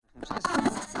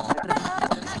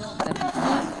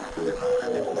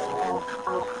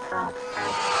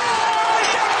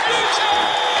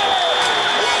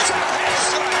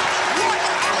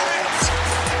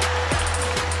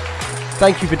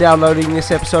Thank you for downloading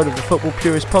this episode of the Football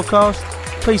Purist podcast.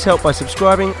 Please help by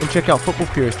subscribing and check out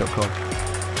footballpurist.com.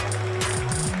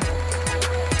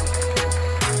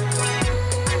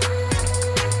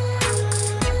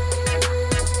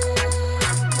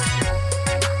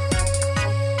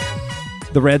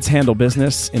 The Reds handle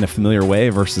business in a familiar way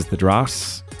versus the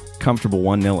Dross. Comfortable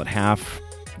 1-0 at half.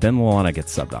 Then Lallana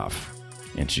gets subbed off.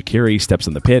 And Shaqiri steps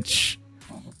on the pitch.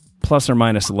 Plus or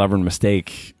minus 11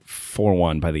 mistake.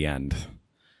 4-1 by the end.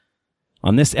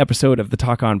 On this episode of the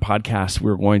Talk On podcast,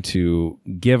 we're going to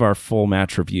give our full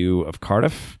match review of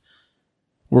Cardiff.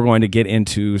 We're going to get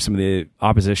into some of the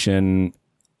opposition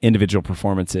individual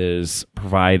performances,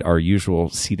 provide our usual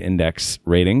seat index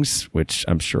ratings, which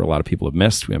I'm sure a lot of people have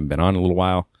missed. We haven't been on in a little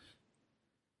while.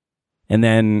 And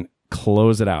then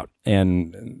close it out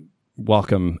and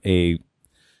welcome a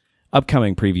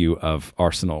upcoming preview of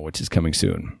Arsenal, which is coming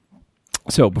soon.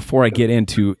 So before I get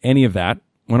into any of that,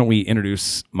 why don't we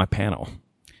introduce my panel,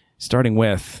 starting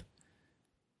with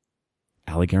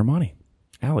Ali Garamani.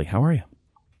 Ali, how are you?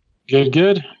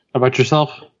 Good. How about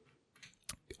yourself?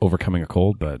 Overcoming a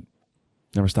cold, but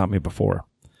never stopped me before.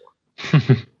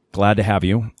 Glad to have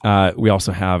you. We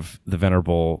also have the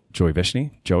venerable Joey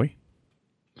Vishny. Joey?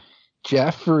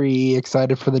 Jeffrey,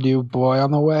 excited for the new boy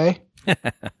on the way.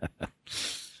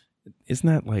 Isn't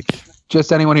that like...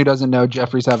 Just anyone who doesn't know,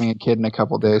 Jeffrey's having a kid in a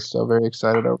couple days, so very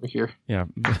excited over here. Yeah,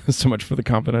 so much for the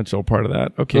confidential part of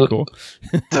that. Okay, cool.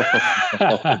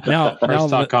 now,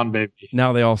 Talk On, baby.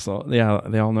 Now they all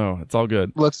know. It's all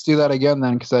good. Let's do that again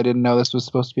then, because I didn't know this was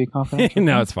supposed to be confidential.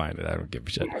 No, it's fine. I don't give a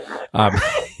shit.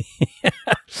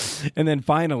 And then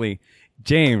finally,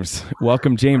 James.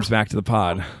 Welcome, James, back to the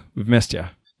pod. We've missed you.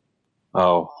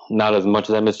 Oh, not as much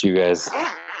as I missed you guys.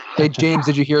 Hey, James,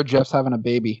 did you hear Jeff's having a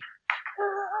baby?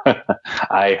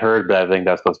 I heard, but I think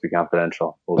that's supposed to be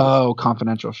confidential. Oh,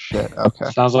 confidential shit. Okay.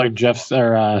 Sounds like James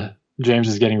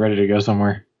is getting ready to go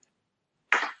somewhere.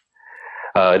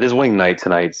 It is wing night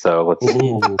tonight, so let's.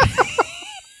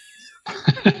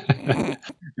 I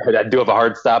do have a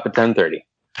hard stop at 10:30.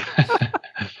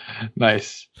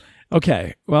 Nice.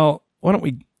 Okay. Well, why don't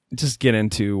we just get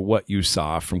into what you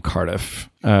saw from Cardiff?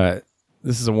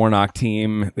 This is a Warnock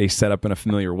team. They set up in a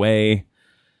familiar way.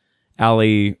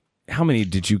 Ali, how many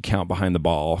did you count behind the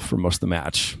ball for most of the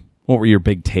match? What were your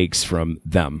big takes from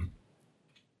them?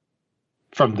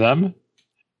 From them?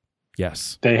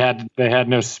 Yes. They had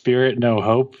no spirit, no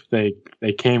hope. They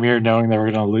came here knowing they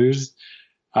were going to lose.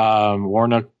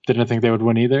 Warnock didn't think they would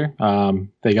win either.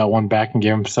 They got one back and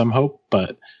gave them some hope,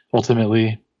 but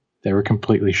ultimately they were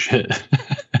completely shit.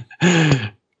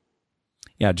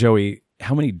 Yeah, Joey,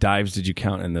 how many dives did you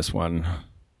count in this one?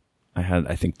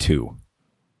 I think 2.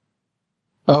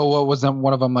 Oh, what was them?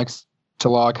 One of them, like,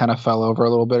 Salah kind of fell over a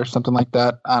little bit or something like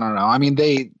that. I don't know. I mean,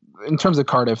 in terms of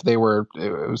Cardiff, it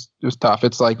was tough.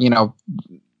 It's like,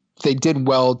 they did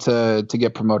well to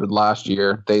get promoted last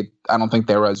year. I don't think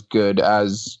they were as good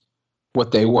as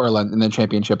what they were in the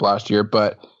championship last year,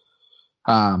 but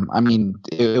I mean,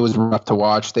 it was rough to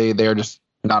watch. They are just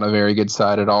not a very good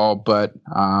side at all. But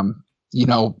I'm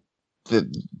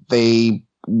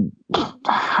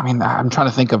trying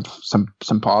to think of some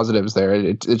positives there.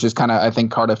 It's just kind of, I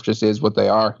think Cardiff just is what they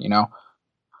are,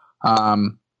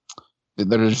 they're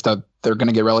going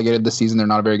to get relegated this season. They're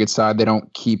not a very good side. They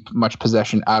don't keep much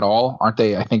possession at all. Aren't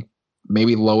they? I think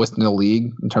maybe lowest in the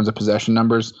league in terms of possession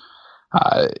numbers.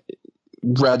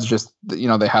 Reds just,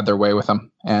 they had their way with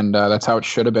them, and that's how it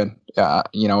should have been.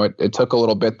 It took a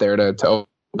little bit there to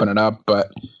open it up,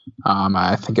 but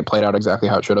I think it played out exactly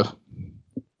how it should have.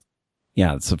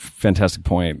 Yeah, it's a fantastic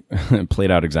point. It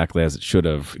played out exactly as it should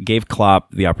have. Gave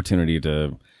Klopp the opportunity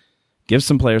to give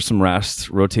some players some rest,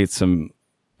 rotate some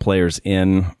players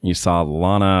in. You saw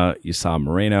Lallana, you saw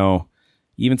Moreno,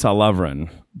 you even saw Lovren.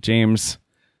 James,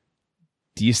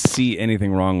 do you see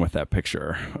anything wrong with that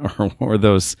picture? Or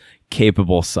those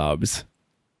capable subs?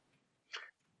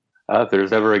 If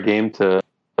there's ever a game to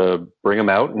bring them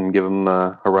out and give them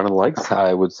a run of the legs,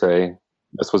 I would say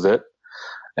this was it.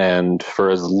 And for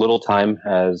as little time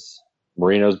as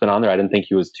Moreno's been on there, I didn't think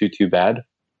he was too bad,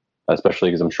 especially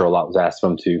because I'm sure a lot was asked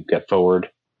of him to get forward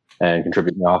and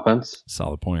contribute in the offense.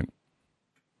 Solid point.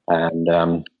 And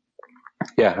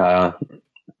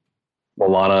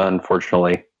Lallana,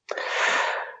 unfortunately,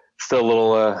 still a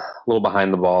little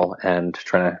behind the ball and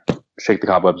trying to shake the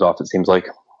cobwebs off, it seems like.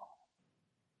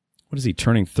 What is he,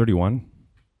 turning 31?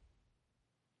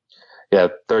 Yeah,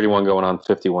 31 going on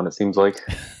 51, it seems like.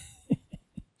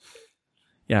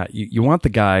 Yeah, you want the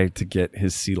guy to get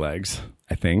his sea legs,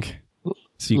 I think.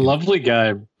 So Lovely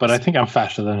guy, but I think I'm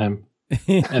faster than him.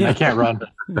 And I can't run.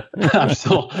 I'm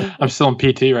still in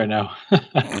PT right now.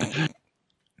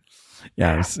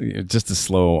 Yeah, just as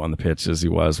slow on the pitch as he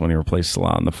was when he replaced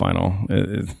Salah in the final.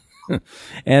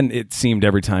 And it seemed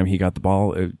every time he got the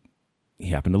ball, he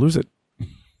happened to lose it.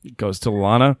 It goes to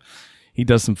Lallana. He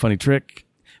does some funny trick.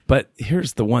 But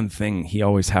here's the one thing he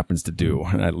always happens to do,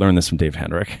 and I learned this from Dave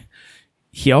Hendrick.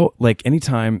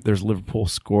 Anytime there's a Liverpool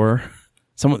score,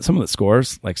 someone that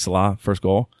scores, like Salah, first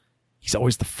goal, he's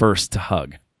always the first to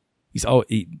hug. He's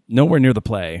nowhere near the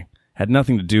play. Had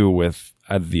nothing to do with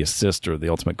either the assist or the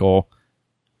ultimate goal,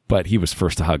 but he was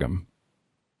first to hug him.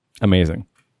 Amazing.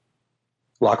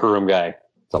 Locker room guy.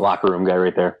 It's a locker room guy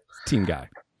right there. Team guy.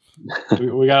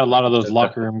 We got a lot of those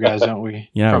locker room guys, don't we?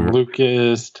 Yeah. From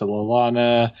Lucas to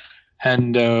Lallana,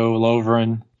 Hendo,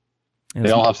 Lovren.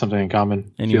 They all have something in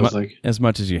common. And feels like. As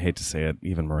much as you hate to say it,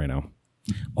 even Moreno.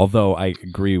 Although I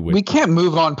agree with... We can't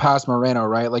move on past Moreno,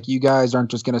 right? Like, you guys aren't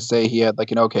just going to say he had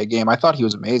like an okay game. I thought he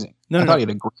was amazing. I thought he had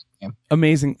a great game.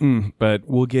 Amazing, but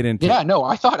we'll get into... Yeah, no,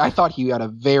 I thought he had a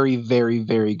very, very,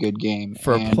 very good game.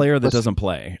 For a player that doesn't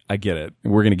play, I get it.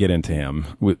 We're going to get into him.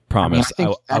 Promise.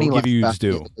 I I'll give you his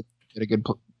due. Get a good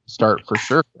start for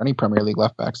sure. Any Premier League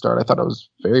left back start. I thought it was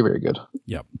very, very good.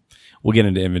 Yep. We'll get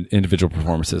into individual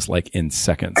performances like in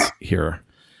seconds here.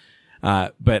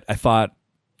 But I thought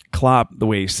Klopp, the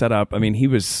way he set up, I mean, he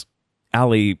was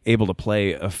able to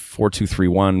play a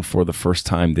 4-2-3-1 for the first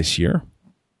time this year.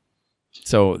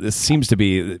 So this seems to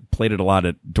be played it a lot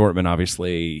at Dortmund.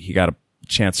 Obviously, he got a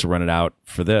chance to run it out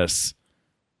for this.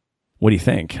 What do you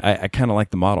think? I kind of like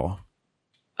the model.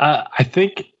 I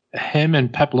think him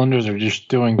and Pep Linders are just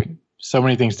doing so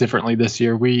many things differently this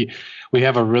year. We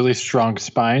have a really strong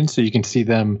spine, so you can see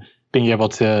them being able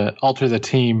to alter the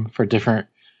team for different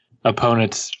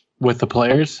opponents with the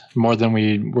players more than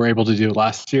we were able to do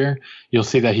last year. You'll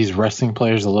see that he's resting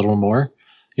players a little more.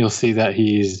 You'll see that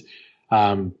he's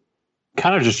kind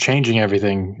of just changing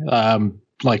everything.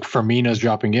 Like Firmino's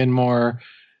dropping in more.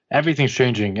 Everything's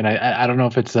changing, and I don't know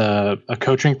if it's a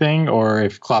coaching thing or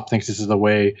if Klopp thinks this is the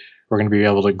way we're going to be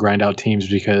able to grind out teams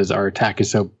because our attack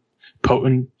is so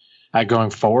potent at going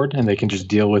forward, and they can just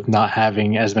deal with not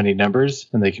having as many numbers,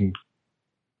 and they can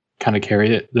kind of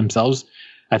carry it themselves.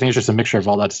 I think it's just a mixture of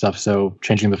all that stuff. So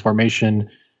changing the formation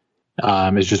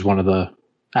is just one of the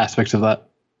aspects of that.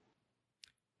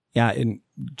 Yeah, and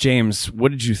James,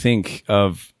 what did you think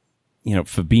of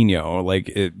Fabinho?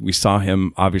 Like we saw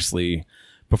him obviously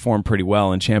perform pretty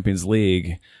well in Champions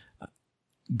League.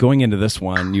 Going into this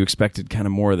one, you expected kind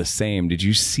of more of the same. Did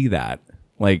you see that?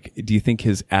 Like, do you think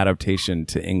his adaptation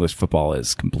to English football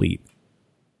is complete?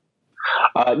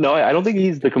 No, I don't think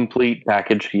he's the complete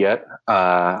package yet.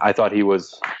 I thought he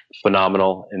was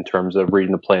phenomenal in terms of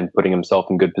reading the play and putting himself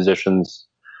in good positions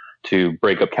to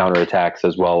break up counterattacks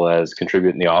as well as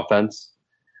contribute in the offense.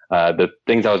 The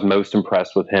things I was most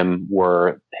impressed with him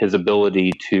were his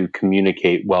ability to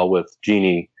communicate well with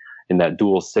Gini in that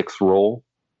dual six role.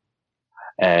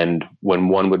 And when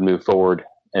one would move forward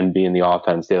and be in the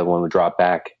offense, the other one would drop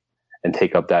back and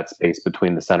take up that space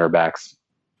between the center backs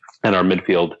and our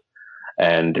midfield.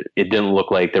 And it didn't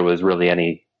look like there was really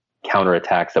any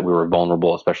counterattacks that we were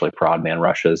vulnerable, especially for odd man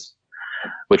rushes,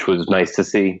 which was nice to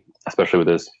see, especially with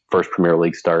his first Premier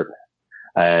League start.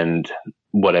 And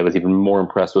what I was even more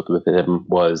impressed with him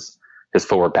was his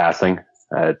forward passing.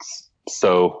 It's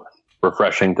so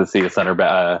refreshing to see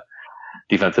a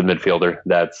defensive midfielder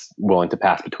that's willing to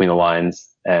pass between the lines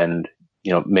and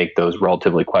make those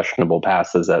relatively questionable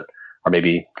passes that are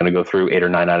maybe going to go through 8 or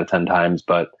 9 out of 10 times,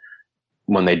 but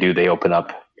when they do, they open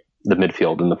up the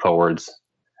midfield and the forwards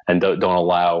and don't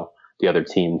allow the other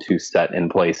team to set in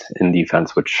place in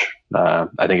defense, which I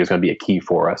think is going to be a key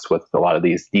for us with a lot of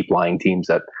these deep lying teams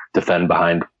that defend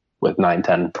behind with 9,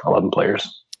 10, 11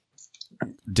 players.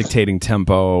 Dictating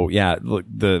tempo. Yeah. Look,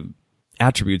 the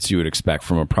attributes you would expect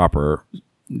from a proper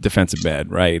defensive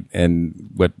mid, right? And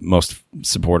what most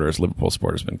Liverpool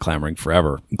supporters have been clamoring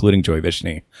forever, including Joey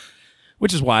Vishny,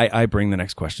 which is why I bring the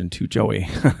next question to Joey.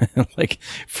 Like,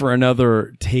 for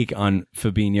another take on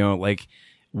Fabinho, like,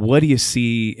 what do you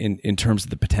see in terms of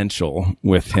the potential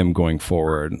with him going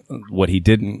forward? What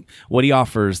he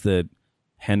offers that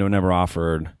Hendo never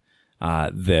offered,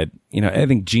 that, I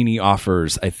think Gini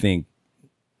offers,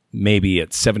 maybe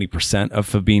at 70% of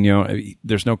Fabinho.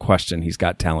 There's no question he's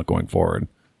got talent going forward.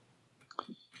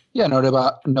 Yeah, no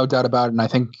doubt about it. And I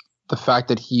think the fact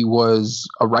that he was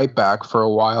a right back for a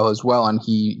while as well, and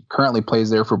he currently plays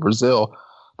there for Brazil,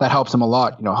 that helps him a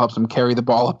lot. Helps him carry the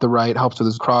ball up the right, helps with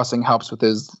his crossing, helps with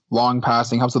his long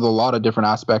passing, helps with a lot of different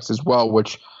aspects as well,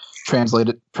 which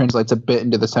translates a bit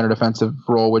into the center defensive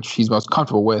role, which he's most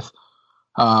comfortable with.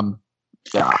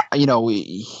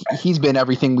 He's been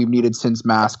everything we've needed since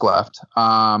Mask left.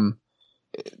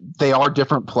 they are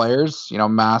different players.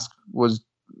 Mask was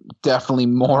definitely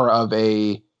more of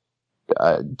a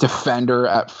defender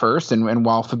at first, and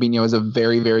while Fabinho is a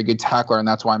very, very good tackler, and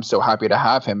that's why I'm so happy to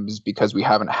have him, is because we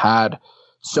haven't had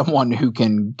someone who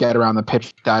can get around the pitch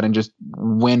like that and just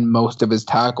win most of his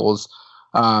tackles.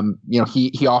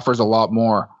 He offers a lot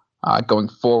more going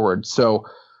forward. So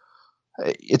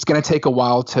it's going to take a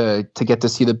while to get to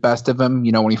see the best of him.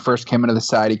 When he first came into the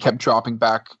side, he kept dropping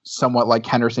back somewhat like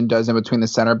Henderson does in between the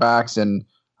center backs. And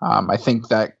I think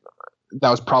that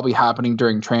was probably happening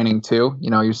during training too. He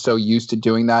was so used to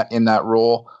doing that in that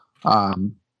role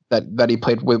that he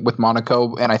played with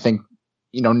Monaco. And I think,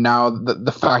 now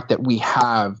the fact that we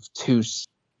have two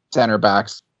center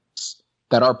backs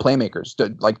that are playmakers,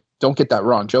 don't get that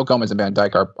wrong. Joe Gomez and Van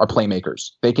Dijk are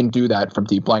playmakers. They can do that from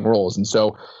deep lying roles. And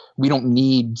so we don't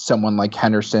need someone like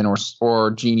Henderson or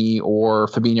Gini or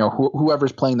Fabinho,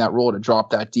 whoever's playing that role, to drop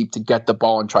that deep to get the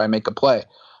ball and try and make a play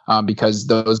because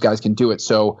those guys can do it.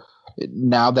 So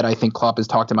now that I think Klopp has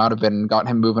talked him out of it and got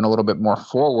him moving a little bit more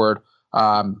forward,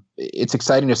 it's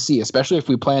exciting to see, especially if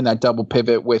we play in that double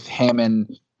pivot with him and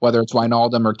whether it's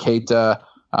Wijnaldum or Keita.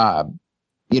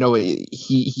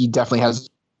 He definitely has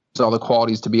all the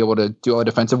qualities to be able to do all the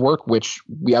defensive work, which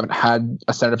we haven't had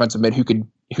a center defensive mid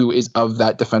who is of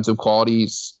that defensive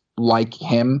qualities like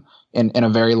him in a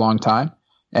very long time.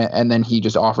 And then he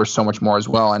just offers so much more as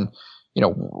well. And,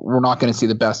 we're not going to see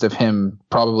the best of him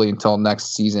probably until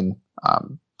next season.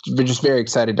 We're just very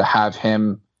excited to have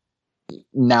him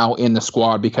now in the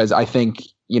squad because I think,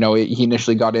 he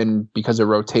initially got in because of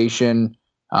rotation.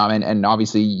 And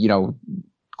obviously,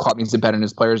 Klopp needs to bet in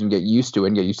his players and get used to it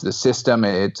and get used to the system.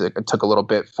 It took a little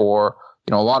bit for,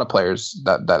 a lot of players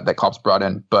that Klopp's brought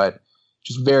in, but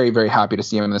just very, very happy to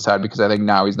see him on the side because I think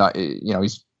now he's not,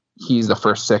 he's the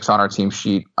first 6 on our team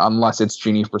sheet, unless it's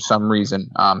Gini for some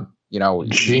reason.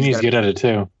 Gini's good at it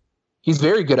too. He's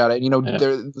very good at it.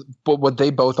 Yeah. But what they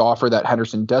both offer that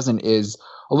Henderson doesn't is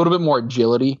a little bit more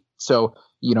agility. So,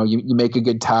 you make a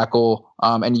good tackle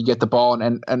and you get the ball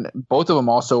and both of them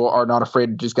also are not afraid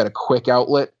to just get a quick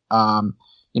outlet. Listen,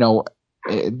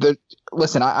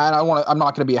 I'm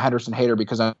not going to be a Henderson hater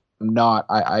because I'm not.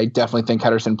 I definitely think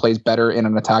Henderson plays better in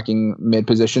an attacking mid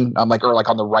position, like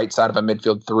on the right side of a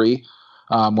midfield 3,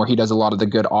 where he does a lot of the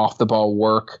good off the ball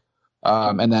work.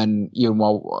 And then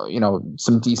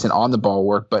some decent on the ball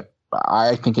work, but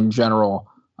I think in general,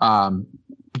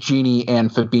 Gini and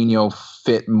Fabinho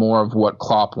fit more of what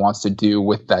Klopp wants to do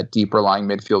with that deeper lying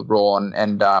midfield role,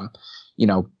 and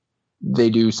they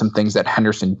do some things that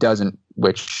Henderson doesn't,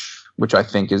 which I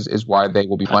think is why they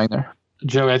will be playing there.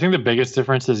 Joey, I think the biggest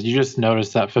difference is you just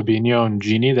notice that Fabinho and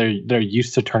Gini, they're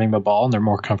used to turning the ball and they're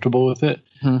more comfortable with it.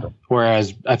 Mm-hmm.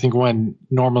 Whereas I think when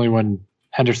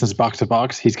Henderson's box to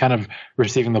box, he's kind of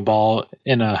receiving the ball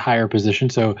in a higher position,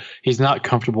 so he's not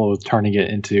comfortable with turning it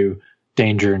into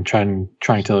danger and trying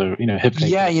to hip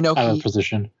fake out of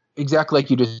position. Exactly like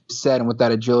you just said, and with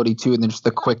that agility too, and then just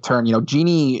the quick turn.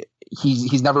 Gini,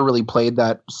 he's never really played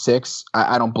that 6.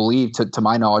 I don't believe, to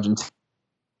my knowledge,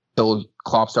 until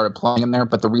Klopp started playing him there.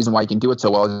 But the reason why he can do it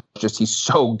so well is just he's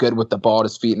so good with the ball at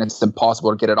his feet, and it's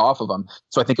impossible to get it off of him.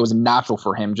 So I think it was natural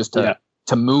for him just to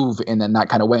move in that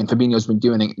kind of way. And Fabinho's been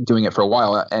doing it for a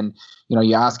while. And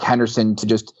you ask Henderson to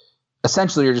just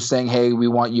essentially, you're just saying, hey, we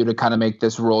want you to kind of make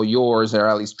this role yours, or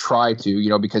at least try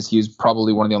to, because he's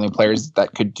probably one of the only players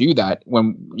that could do that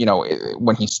when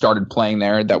he started playing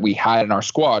there that we had in our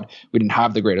squad. We didn't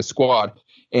have the greatest squad.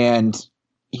 And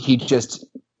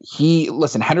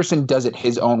listen, Henderson does it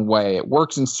his own way. It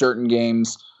works in certain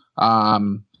games. I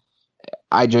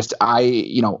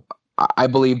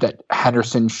believe that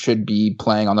Henderson should be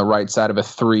playing on the right side of a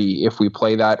 3 if we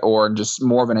play that, or just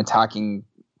more of an attacking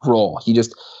role.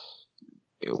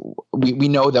 We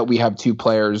know that we have 2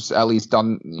 players, at least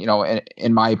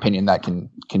in my opinion, that can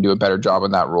do a better job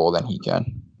in that role than he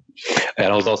can.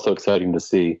 And it was also exciting to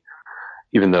see,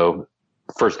 even though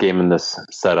first game in this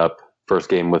setup, first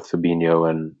game with Fabinho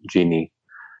and Gini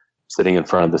sitting in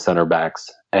front of the center backs,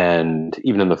 and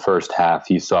even in the first half,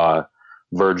 you saw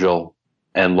Virgil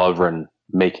and Lovren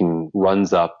making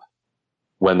runs up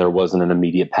when there wasn't an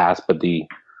immediate pass, but the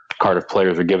Cardiff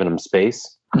players were giving them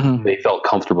space. Mm-hmm. They felt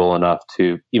comfortable enough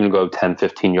to even go 10,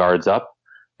 15 yards up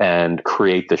and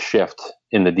create the shift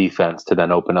in the defense to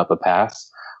then open up a pass,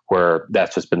 where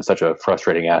that's just been such a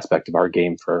frustrating aspect of our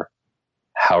game for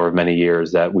however many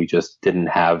years, that we just didn't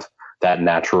have that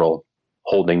natural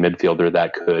holding midfielder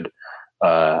that could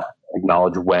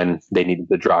acknowledge when they needed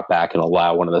to drop back and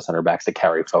allow one of the center backs to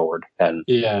carry forward. And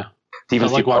even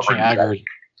like watching Agard.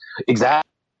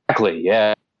 Exactly.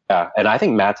 Yeah. And I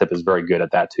think Matip is very good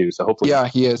at that too. So hopefully,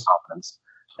 he is. Confidence.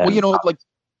 Well, like,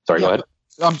 sorry, yeah, go ahead.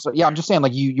 I'm sorry. Yeah, I'm just saying,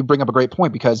 like, you bring up a great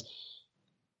point because,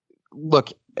 look,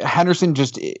 Henderson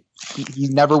he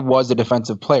never was a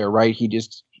defensive player, right? He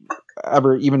just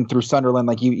even through Sunderland,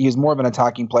 like he was more of an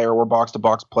attacking player or box to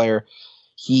box player.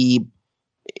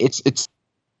 It's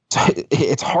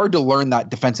hard to learn that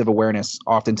defensive awareness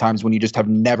oftentimes when you just have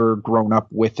never grown up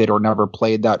with it or never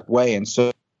played that way. And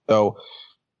so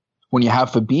when you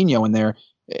have Fabinho in there,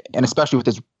 and especially with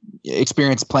his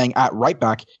experience playing at right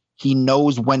back, he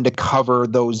knows when to cover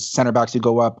those center backs who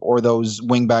go up or those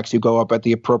wing backs who go up at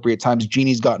the appropriate times.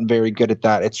 Genie's gotten very good at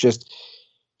that. It's just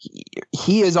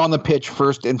he is on the pitch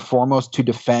first and foremost to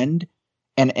defend,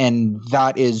 and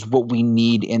that is what we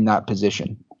need in that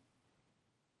position.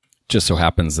 Just so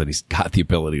happens that he's got the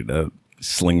ability to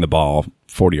sling the ball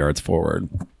 40 yards forward.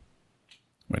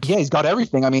 Yeah, he's got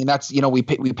everything. I mean, that's, we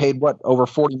paid what, over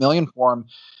 $40 million for him.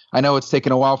 I know it's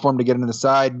taken a while for him to get into the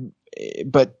side,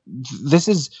 but this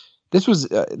is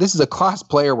a class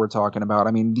player we're talking about.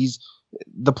 I mean,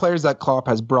 the players that Klopp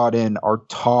has brought in are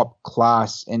top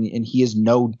class, and he is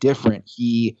no different.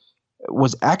 He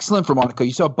was excellent for Monaco.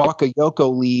 You saw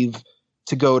Bakayoko leave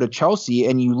to go to Chelsea,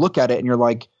 and you look at it and you're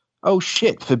like, oh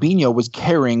shit, Fabinho was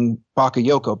carrying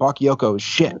Bakayoko. Bakayoko is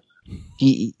shit.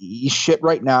 He's shit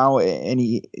right now, and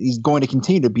he's going to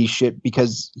continue to be shit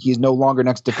because he's no longer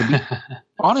next to Fabinho.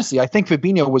 Honestly, I think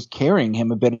Fabinho was carrying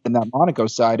him a bit in that Monaco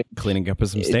side. Cleaning up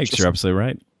his mistakes, you're absolutely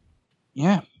right.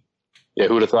 Yeah. Yeah,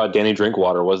 who would have thought Danny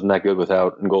Drinkwater wasn't that good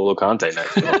without N'Golo Kante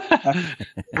next to him?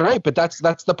 Right, but that's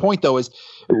the point, though, is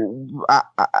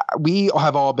we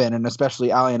have all been, and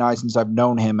especially Ali and I, since I've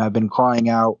known him, have been crying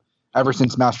out ever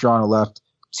since Mascherano left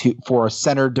for a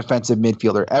center defensive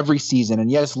midfielder every season.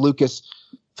 And yes, Lucas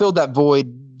filled that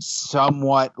void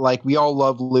somewhat. Like, we all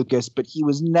love Lucas, but he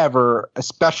was never,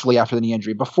 especially after the knee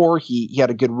injury. Before, he had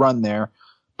a good run there,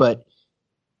 but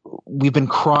we've been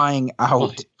crying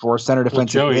out for a center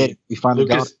defensive mid. We finally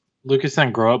got it. Lucas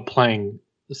didn't grow up playing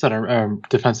center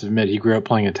defensive mid. He grew up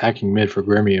playing attacking mid for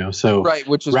Gremio. So right,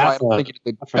 which is Rafa, why I think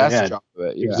he did the best job of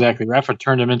it. Yeah. Exactly. Rafa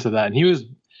turned him into that, and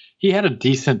he had a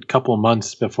decent couple of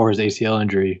months before his ACL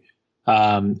injury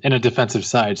in a defensive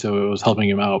side, so it was helping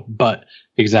him out. But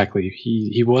exactly,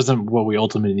 he wasn't what we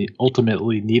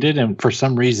ultimately needed, and for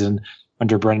some reason,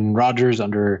 under Brendan Rodgers,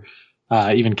 under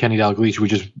even Kenny Dalglish, we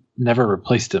just never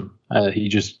replaced him.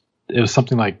 It was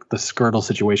something like the Skirtle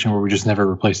situation where we just never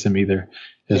replaced him either.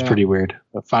 It was pretty weird.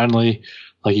 But finally,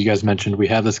 like you guys mentioned, we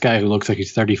have this guy who looks like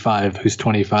he's 35, who's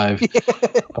 25.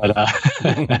 But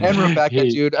and Rebecca,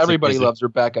 dude. Everybody loves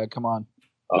Rebecca. Come on.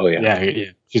 Oh, yeah. Yeah.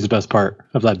 She's the best part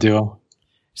of that duo.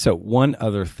 So one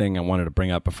other thing I wanted to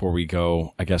bring up before we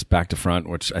go, I guess, back to front,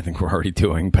 which I think we're already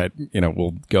doing, but,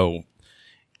 we'll go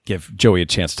give Joey a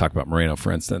chance to talk about Moreno,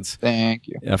 for instance. Thank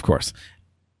you. Of course.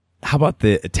 How about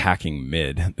the attacking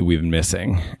mid that we've been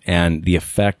missing and the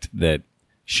effect that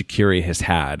Shaqiri has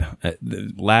had?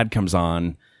 The lad comes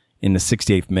on in the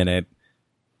 68th minute,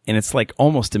 and it's like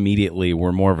almost immediately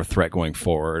we're more of a threat going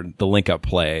forward. The link-up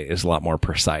play is a lot more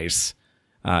precise.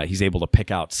 He's able to pick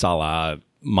out Salah,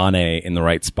 Mane in the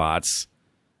right spots.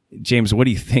 James, what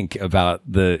do you think about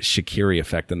the Shaqiri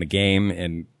effect in the game,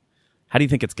 and how do you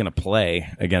think it's going to play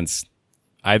against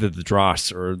either the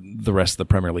Dross or the rest of the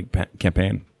Premier League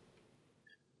campaign?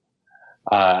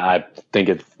 I think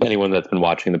it's anyone that's been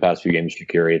watching the past few games,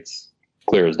 Shaqiri, it's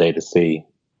clear as day to see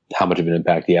how much of an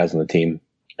impact he has on the team.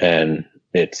 And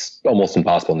it's almost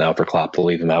impossible now for Klopp to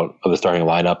leave him out of the starting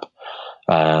lineup,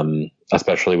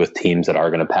 especially with teams that are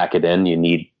going to pack it in. You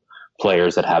need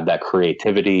players that have that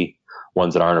creativity,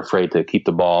 ones that aren't afraid to keep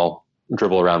the ball,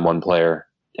 dribble around one player.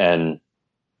 And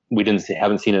we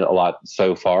haven't seen it a lot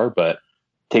so far, but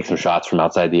take some shots from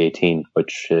outside the 18,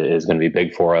 which is going to be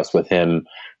big for us with him,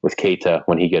 with Keita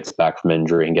when he gets back from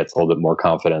injury and gets a little bit more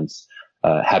confidence,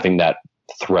 having that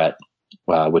threat,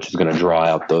 which is going to draw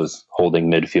out those holding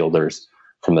midfielders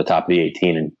from the top of the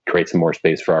 18 and create some more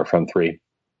space for our front three,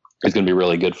 is going to be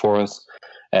really good for us.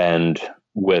 And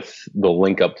with the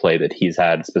link-up play that he's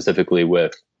had specifically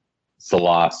with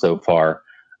Salah so far,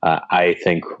 I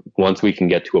think once we can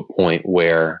get to a point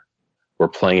where we're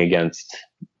playing against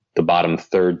the bottom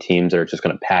third teams that are just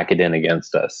going to pack it in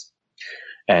against us,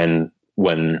 and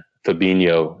when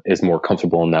Fabinho is more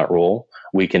comfortable in that role,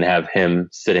 we can have him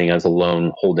sitting as a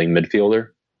lone holding midfielder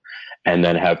and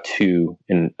then have two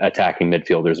attacking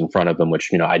midfielders in front of him,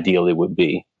 which, ideally would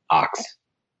be Ox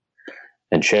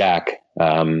and Shaq,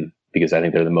 because I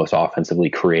think they're the most offensively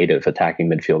creative attacking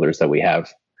midfielders that we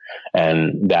have.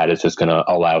 And that is just going to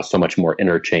allow so much more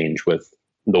interchange with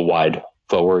the wide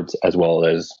forwards, as well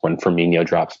as when Firmino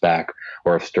drops back,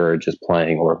 or if Sturridge is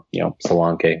playing, or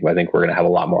Solanke. I think we're going to have a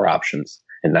lot more options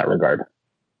in that regard.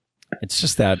 It's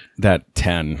just that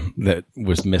 10 that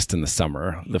was missed in the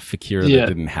summer, the Fekir that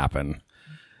didn't happen.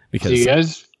 Because you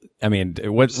guys, I mean,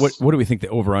 what do we think the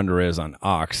over under is on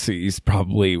Ox? He's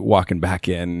probably walking back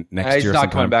in next year. He's not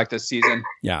sometime. coming back this season.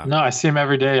 Yeah. No, I see him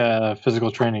every day.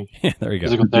 Physical training. There you go.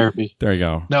 Physical therapy. There you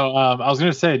go. No, I was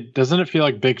gonna say, doesn't it feel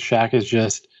like Big Shaq is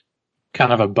just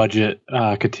kind of a budget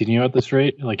Coutinho at this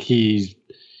rate? Like he's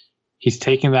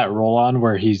taking that role on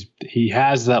where he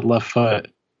has that left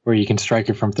foot where you can strike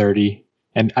it from 30,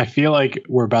 and I feel like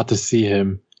we're about to see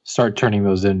him start turning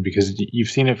those in, because you've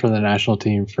seen it for the national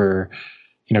team for,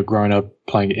 growing up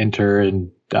playing Inter and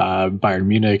Bayern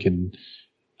Munich, and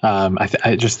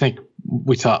I just think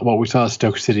we saw at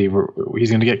Stoke City, where he's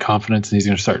going to get confidence and he's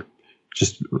going to start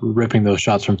just ripping those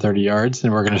shots from 30 yards,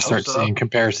 and we're going to start seeing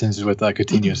comparisons with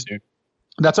Coutinho soon.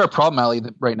 That's our problem, Ali,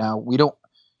 right now. We don't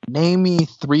name me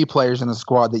 3 players in the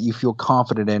squad that you feel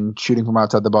confident in shooting from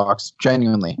outside the box,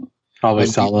 genuinely. Probably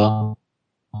Salah.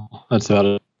 That's about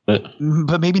it.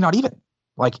 But maybe not even.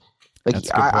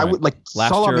 I would like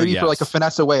Salah maybe for like a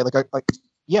finesse away,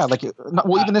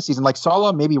 even this season, like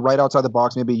Salah maybe right outside the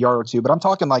box, maybe a yard or two. But I'm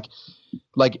talking like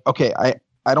okay,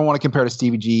 I don't want to compare to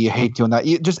Stevie G. I hate doing that.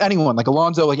 Just anyone like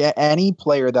Alonso, like any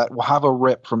player that will have a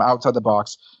rip from outside the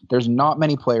box. There's not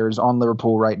many players on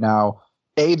Liverpool right now.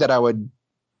 That I would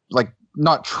like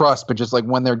not trust, but just like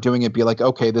when they're doing it, be like,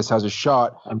 okay, this has a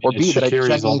shot. Or B, that I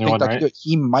genuinely think that could do it.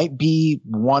 He might be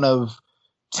one of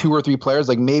 2 or 3 players.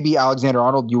 Like maybe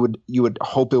Alexander-Arnold, you would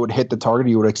hope it would hit the target.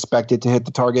 You would expect it to hit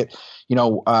the target. Van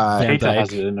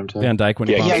Dijk when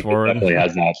he bombs forward. Definitely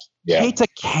has that. Yeah. Keita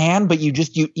can, but you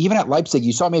even at Leipzig,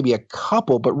 you saw maybe a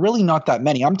couple, but really not that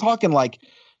many. I'm talking like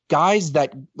guys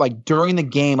that like during the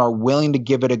game are willing to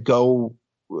give it a go,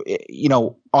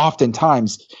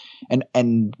 oftentimes.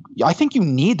 And I think you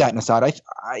need that in a side.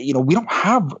 We don't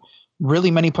have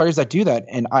really many players that do that.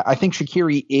 And I think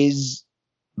Shaqiri is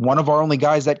one of our only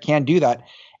guys that can do that.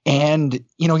 And,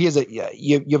 he has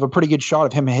you have a pretty good shot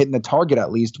of him hitting the target,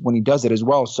 at least when he does it as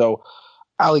well. So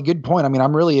Ali, good point. I mean,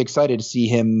 I'm really excited to see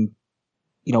him,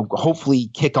 hopefully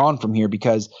kick on from here,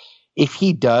 because if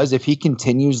he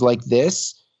continues like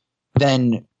this,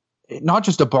 then not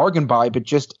just a bargain buy, but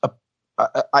just a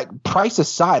price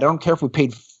aside, I don't care if we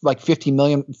paid like 50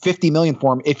 million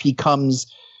for him. If he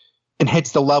comes and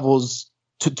hits the levels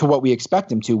to what we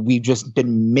expect him to, we've just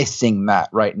been missing that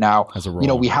right now. As a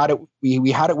role. We had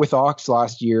it with Ox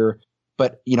last year,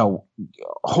 but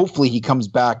hopefully he comes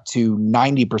back to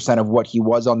 90% of what he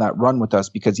was on that run with us,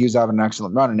 because he was having an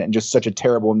excellent run and just such a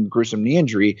terrible and gruesome knee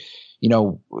injury.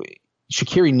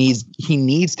 Shaqiri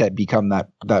needs to become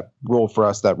that role for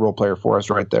us, that role player for us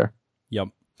right there. Yep.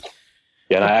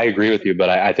 Yeah, and I agree with you, but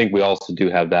I think we also do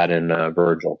have that in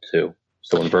Virgil too.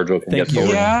 So when Virgil can get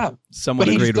forward. Yeah. Someone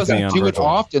agreed with me on Virgil. But he doesn't do it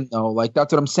often, though. Like,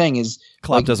 that's what I'm saying is...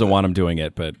 Klopp doesn't want him doing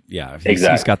it, but yeah,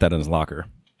 he's got that in his locker.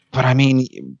 But I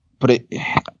mean...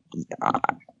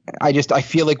 I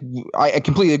feel like... I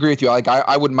completely agree with you. Like,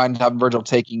 I wouldn't mind having Virgil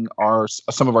taking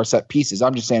some of our set pieces.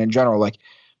 I'm just saying in general, like,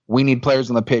 we need players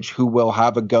on the pitch who will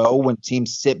have a go when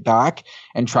teams sit back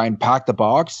and try and pack the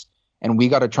box. And we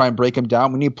got to try and break them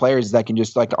down. We need players that can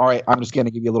just like, all right, I'm just going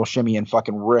to give you a little shimmy and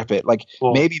fucking rip it. Like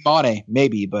maybe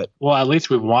Mane, but. Well, at least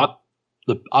we want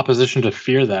the opposition to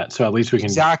fear that. So at least we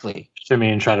can shimmy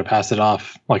and try to pass it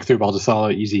off like through ball to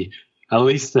Salah easy. At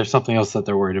least there's something else that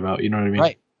they're worried about. You know what I mean?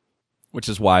 Right. Which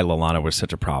is why Lallana was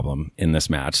such a problem in this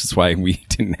match. That's why we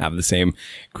didn't have the same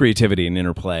creativity and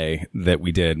interplay that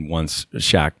we did once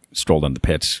Shaq strolled on the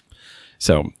pitch.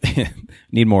 So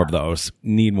need more of those.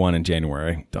 Need one in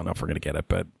January. Don't know if we're going to get it,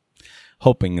 but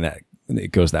hoping that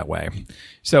it goes that way.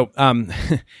 So I'm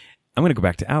going to go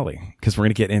back to Ali, because we're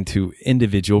going to get into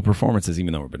individual performances,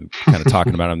 even though we've been kind of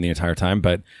talking about them the entire time.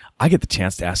 But I get the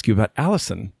chance to ask you about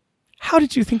Alisson. How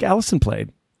did you think Alisson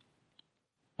played?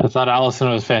 I thought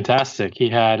Alisson was fantastic.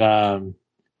 He had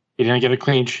he didn't get a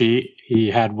clean sheet. He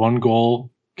had 1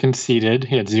 goal conceded.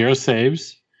 He had 0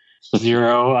 saves.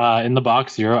 0 in the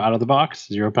box, 0 out of the box,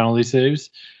 0 penalty saves.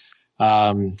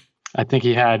 I think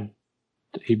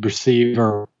he received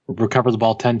or recovered the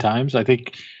ball 10 times. I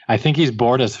think he's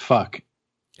bored as fuck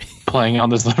playing on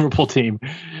this Liverpool team.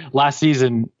 Last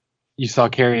season, you saw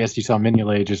Karius, you saw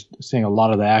Mignolet just seeing a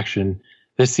lot of the action.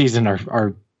 This season,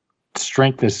 our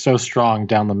strength is so strong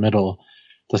down the middle,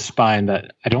 the spine,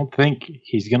 that I don't think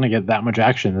he's going to get that much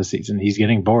action this season. He's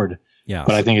getting bored. Yeah,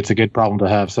 but I think it's a good problem to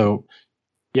have. So.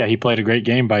 Yeah, he played a great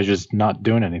game by just not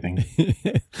doing anything.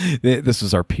 This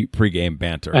was our pre-game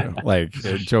banter, like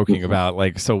joking about,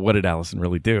 like, so what did Alisson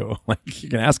really do? Like, you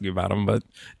can ask me about him, but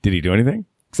did he do anything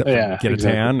except for get a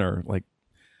tan or like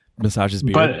massage his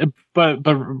beard. But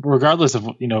regardless of,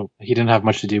 he didn't have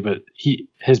much to do, but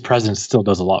his presence still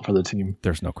does a lot for the team.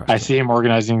 There's no question. I see him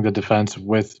organizing the defense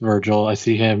with Virgil. I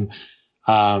see him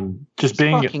just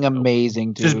being fucking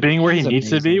amazing, dude. Just being where he needs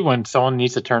to be when someone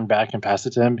needs to turn back and pass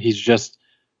it to him. He's just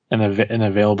an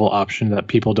available option that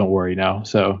people don't worry now.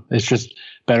 So it's just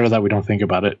better that we don't think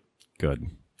about it. Good.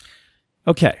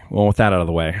 Okay. Well, with that out of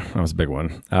the way, that was a big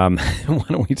one. Why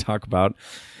don't we talk about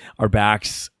our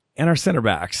backs and our center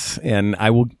backs? And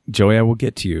Joey, I will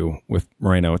get to you with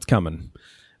Moreno. It's coming.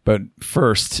 But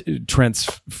first,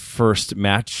 Trent's first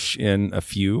match in a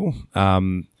few.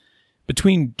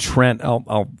 Between Trent,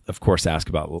 I'll of course ask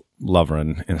about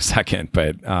Lovren in a second,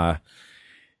 but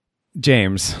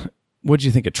James, what did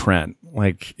you think of Trent?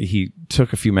 Like, he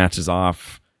took a few matches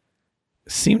off,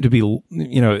 seemed to be,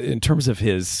 in terms of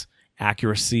his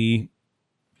accuracy,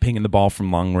 pinging the ball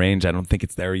from long range, I don't think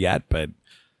it's there yet, but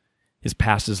his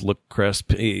passes look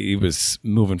crisp. He was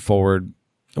moving forward.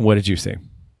 What did you see?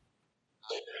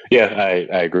 Yeah,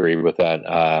 I agree with that.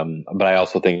 But I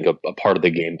also think a part of the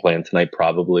game plan tonight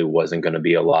probably wasn't going to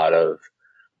be a lot of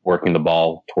working the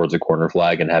ball towards a corner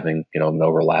flag and having, an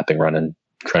overlapping run and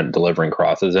Trent delivering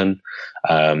crosses in.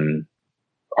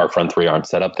 Our front three aren't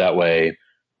set up that way.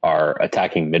 Our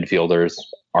attacking midfielders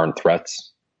aren't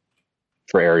threats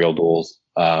for aerial duels.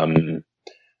 And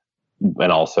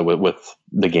also with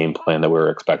the game plan that we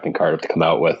were expecting Cardiff to come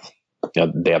out with,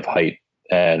 they have height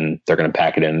and they're going to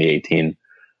pack it in the 18.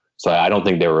 So I don't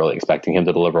think they were really expecting him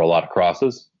to deliver a lot of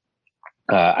crosses.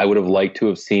 I would have liked to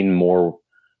have seen more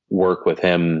work with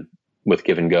him with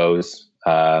give and goes,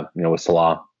 with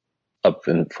Salah up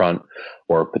in front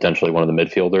or potentially one of the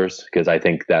midfielders, because I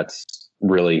think that's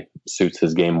really suits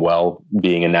his game well,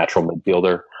 being a natural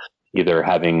midfielder, either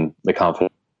having the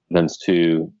confidence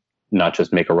to not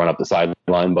just make a run up the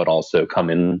sideline, but also come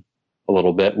in a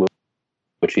little bit,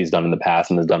 which he's done in the past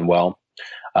and has done well.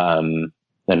 And,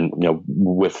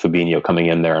 with Fabinho coming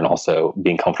in there and also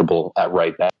being comfortable at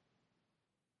right back,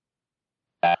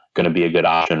 that's going to be a good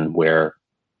option where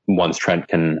once Trent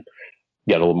can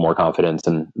get a little more confidence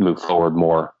and move forward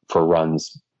more for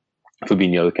runs,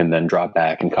 Fabinho can then drop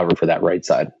back and cover for that right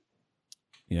side.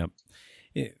 Yep.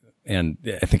 And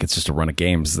I think it's just a run of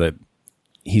games that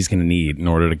he's going to need in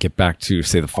order to get back to,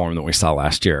 say, the form that we saw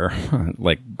last year,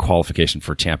 like qualification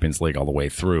for Champions League all the way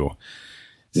through.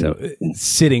 So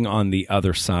sitting on the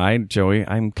other side, Joey,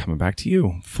 I'm coming back to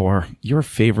you for your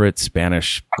favorite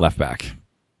Spanish left back.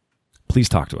 Please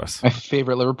talk to us. My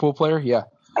favorite Liverpool player? Yeah.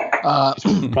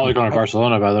 Probably going to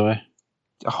Barcelona, by the way.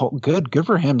 Oh, good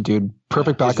for him, dude.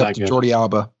 Perfect backup to Jordi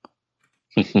Alba.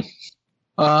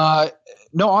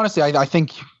 No, honestly, I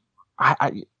think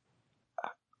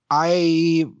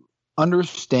I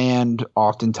understand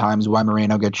oftentimes why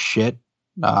Moreno gets shit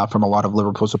from a lot of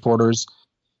Liverpool supporters.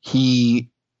 He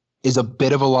is a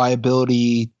bit of a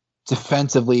liability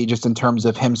defensively, just in terms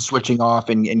of him switching off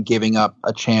and giving up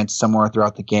a chance somewhere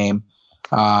throughout the game.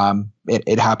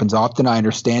 It happens often. I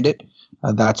understand it.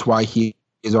 That's why he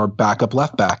is our backup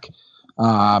left back.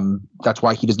 That's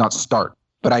why he does not start.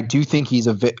 But I do think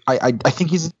I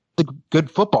think he's a good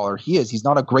footballer. He is. He's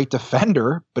not a great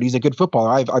defender, but he's a good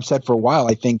footballer. I've said for a while,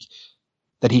 I think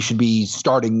that he should be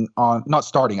not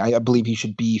starting. I believe he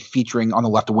should be featuring on the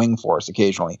left wing for us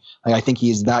occasionally. I think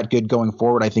he is that good going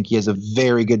forward. I think he has a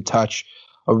very good touch,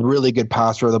 a really good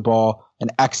passer of the ball, an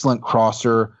excellent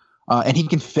crosser, and he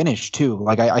can finish too.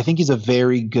 I think he's a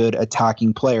very good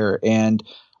attacking player, and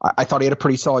I thought he had a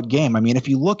pretty solid game. I mean, if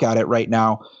you look at it right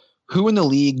now, who in the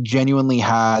league genuinely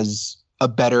has a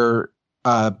better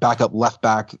backup left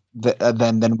back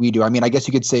than we do? I mean, I guess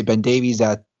you could say Ben Davies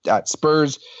at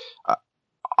Spurs.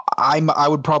 I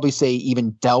would probably say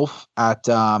even Delph at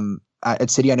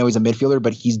City. I know he's a midfielder,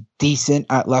 but he's decent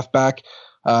at left back.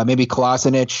 Maybe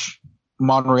Kolasinac,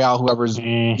 Monreal, whoever's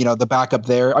the backup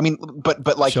there. I mean,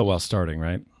 but like Chilwell starting,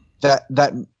 right?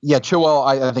 Chilwell.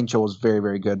 I think Chilwell's very,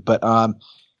 very good. But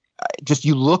just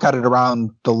you look at it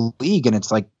around the league, and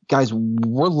it's like, guys,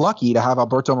 we're lucky to have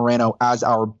Alberto Moreno as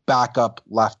our backup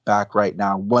left back right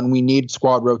now. When we need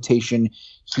squad rotation,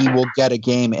 he will get a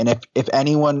game. And if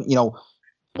anyone,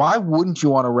 why wouldn't you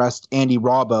want to rest Andy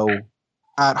Robbo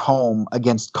at home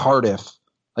against Cardiff,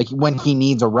 like when he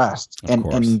needs a rest?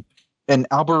 And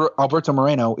Alberto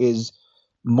Moreno is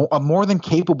a more than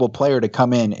capable player to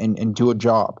come in and do a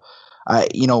job.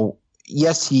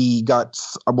 Yes, he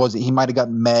might have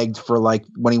gotten megged for like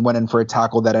when he went in for a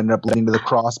tackle that ended up leading to the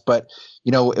cross, but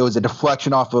it was a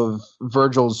deflection off of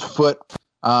Virgil's foot,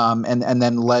 and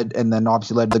then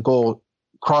obviously led to the goal.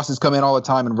 Crosses come in all the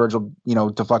time, and Virgil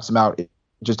deflects them out. It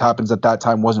just happens that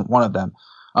time wasn't one of them.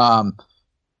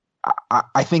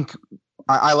 I think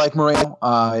I like Moreno.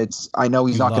 I know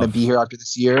he's not going to be here after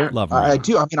this year. Love Moreno. I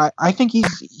do. I mean, I think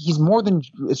he's more than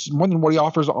what he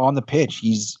offers on the pitch.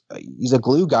 He's a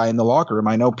glue guy in the locker room.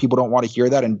 I know people don't want to hear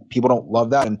that, and people don't love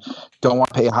that, and don't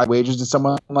want to pay high wages to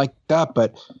someone like that.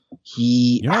 But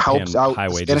he helps out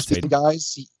fantasy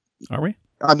guys. Are we?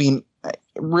 I mean,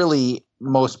 really,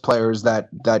 most players that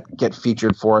get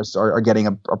featured for us are getting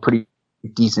a pretty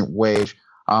decent wage.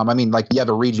 I mean, like, you have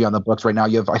Origi on the books right now.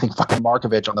 You have, I think, fucking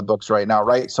Markovic on the books right now,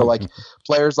 right? So, like,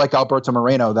 players like Alberto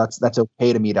Moreno, that's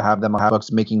okay to me to have them on the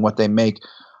books making what they make.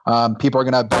 People are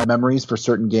going to have bad memories for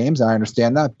certain games, and I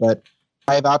understand that, but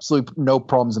I have absolutely no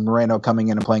problems with Moreno coming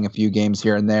in and playing a few games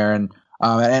here and there. And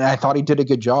I thought he did a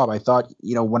good job. I thought,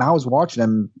 when I was watching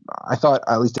him, I thought,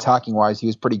 at least attacking-wise, he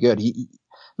was pretty good.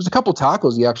 There's a couple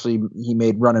tackles he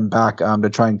made running back to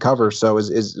try and cover, so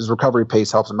his recovery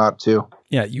pace helps him out too.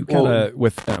 Yeah, you kind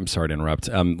of I'm sorry to interrupt.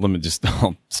 Let me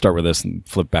I'll start with this and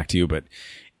flip back to you, but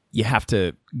you have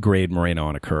to grade Moreno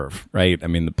on a curve, right? I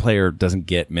mean, the player doesn't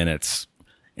get minutes,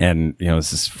 and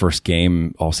it's his first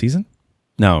game all season.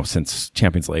 No, since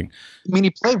Champions League. I mean,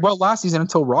 he played well last season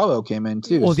until Robbo came in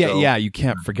too. Well, yeah, you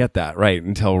can't forget that, right?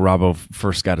 Until Robbo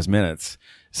first got his minutes,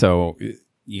 so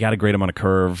you got to grade him on a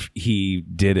curve. He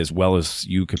did as well as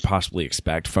you could possibly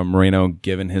expect from Moreno,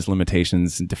 given his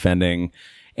limitations in defending.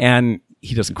 And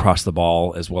he doesn't cross the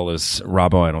ball as well as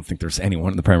Robbo. I don't think there's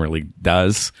anyone in the Premier League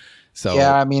does. So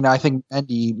yeah, I mean, I think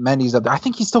Mendy's up there. I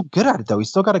think he's still good at it, though. He's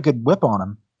still got a good whip on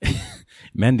him.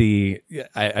 Mendy,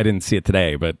 I didn't see it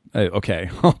today, but okay,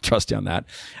 I'll trust you on that.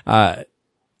 Right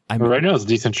now, it's a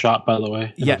decent shot, by the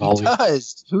way. Yeah, he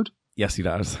does, dude. Yes, he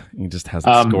does. He just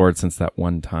hasn't scored since that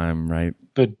one time, right?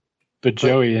 But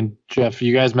Joey and Jeff,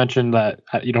 you guys mentioned that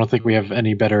you don't think we have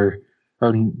any better,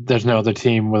 or there's no other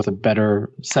team with a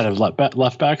better set of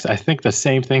left backs. I think the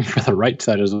same thing for the right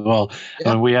side as well.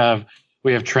 Yeah. I mean,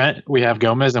 we have Trent, we have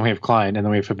Gomez, and we have Klein, and then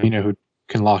we have Fabinho who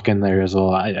can lock in there as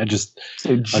well. I just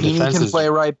Gini can play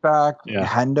right back. Yeah.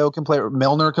 Hendo can play.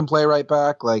 Milner can play right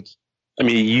back. Like, I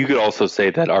mean, you could also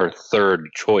say that our third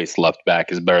choice left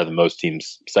back is better than most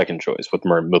teams' second choice with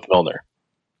Milner.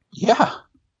 Yeah,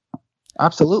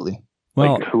 absolutely.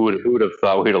 Well, like, who would have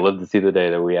thought we'd have lived to see the day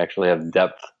that we actually have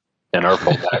depth in our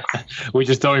fullbacks? We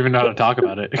just don't even know how to talk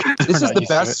about it. This is the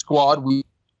best squad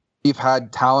we've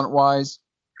had talent-wise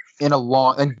in a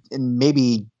long, in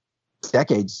maybe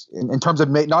decades, in terms of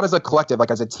not as a collective,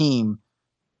 like as a team,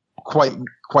 quite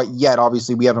yet.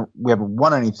 Obviously, we haven't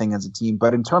won anything as a team,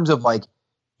 but in terms of like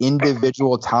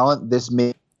individual talent, this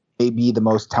may be the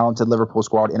most talented Liverpool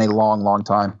squad in a long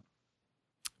time.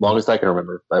 Longest I can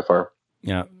remember, by far.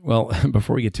 Yeah. Well,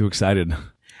 before we get too excited,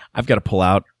 I've got to pull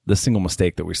out the single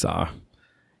mistake that we saw.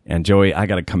 And Joey, I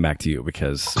got to come back to you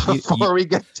because before we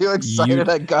get too excited,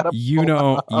 I got to. You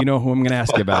know who I'm going to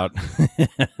ask you about,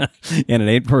 and it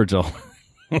ain't Virgil.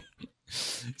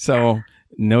 So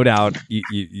no doubt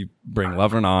you bring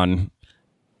Lovren on,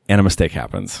 and a mistake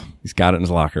happens. He's got it in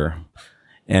his locker,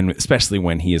 and especially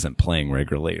when he isn't playing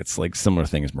regularly, it's like similar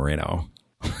thing as Moreno.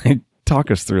 Talk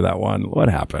us through that one. What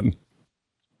happened?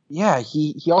 Yeah,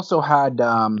 he also had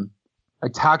a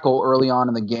tackle early on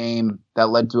in the game that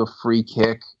led to a free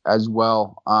kick as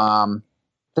well.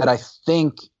 That I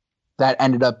think that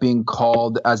ended up being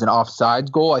called as an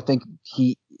offsides goal. I think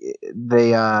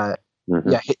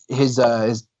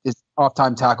his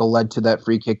off-time tackle led to that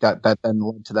free kick that then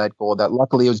led to that goal. That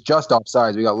luckily it was just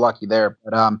offsides. We got lucky there,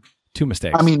 but two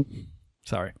mistakes. I mean,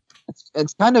 sorry.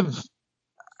 It's kind of.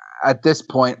 At this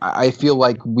point, I feel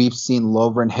like we've seen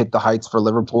Lovren hit the heights for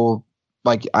Liverpool.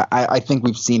 Like I think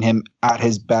we've seen him at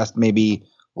his best maybe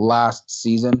last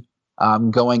season,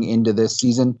 going into this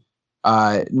season.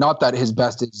 Not that his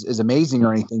best is amazing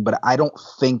or anything, but I don't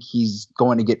think he's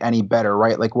going to get any better,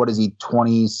 right? Like, what is he,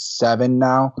 27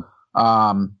 now?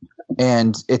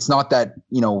 And it's not that,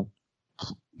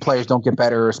 players don't get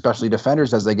better, especially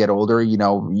defenders as they get older.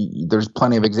 There's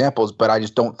plenty of examples, but I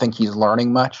just don't think he's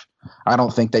learning much. I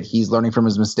don't think that he's learning from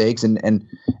his mistakes, and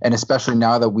especially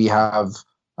now that we have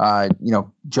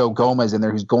Joe Gomez in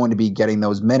there who's going to be getting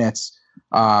those minutes.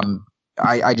 I'm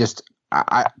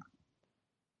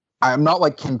not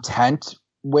like content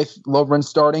with Lovren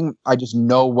starting. I just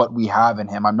know what we have in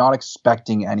him. I'm not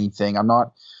expecting anything.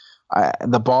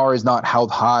 The bar is not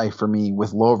held high for me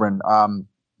with Lovren.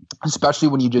 Especially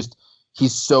when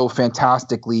he's so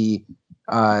fantastically,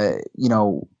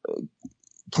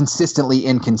 consistently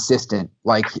inconsistent.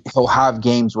 Like, he'll have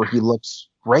games where he looks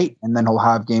great, and then he'll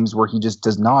have games where he just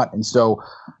does not. And so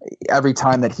every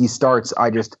time that he starts,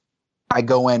 I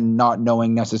go in not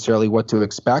knowing necessarily what to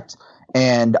expect.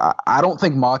 And I don't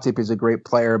think Matip is a great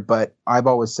player, but I've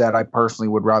always said I personally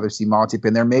would rather see Matip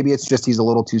in there. Maybe it's just he's a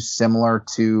little too similar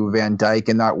to Van Dijk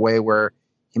in that way where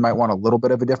he might want a little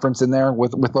bit of a difference in there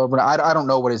with Lovren. I don't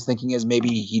know what his thinking is. Maybe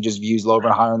he just views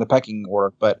Lovren higher in the pecking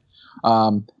order. But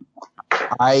I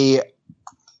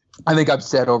think I've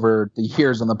said over the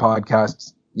years on the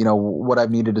podcast, what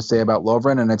I've needed to say about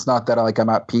Lovren. And it's not that I'm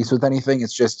at peace with anything.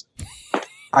 It's just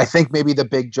I think maybe the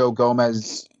big Joe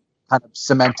Gomez kind of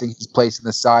cementing his place in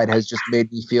the side has just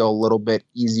made me feel a little bit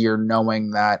easier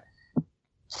knowing that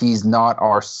he's not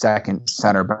our second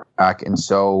center back. And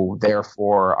so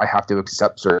therefore I have to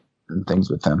accept certain things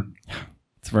with him.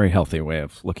 It's a very healthy way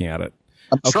of looking at it.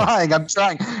 I'm trying.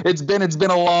 It's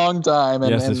been a long time.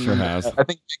 And, yes, it sure has. I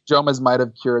think Big Jomas might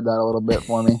have cured that a little bit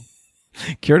for me.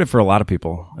 Cured it for a lot of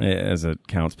people as it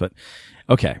counts. But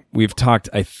okay, we've talked,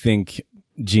 I think,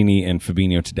 Gini and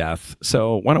Fabinho to death.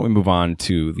 So why don't we move on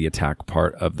to the attack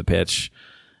part of the pitch?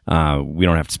 We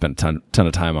don't have to spend a ton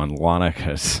of time on Lana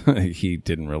because he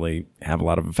didn't really have a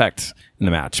lot of effect in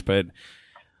the match. But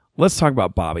let's talk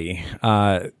about Bobby.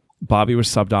 Bobby was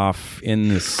subbed off in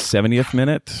the 70th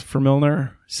minute for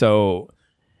Milner. So,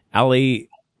 Ali,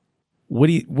 what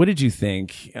did you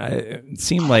think? It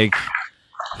seemed like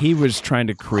he was trying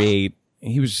to create.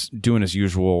 He was doing his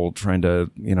usual, trying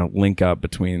to link up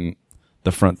between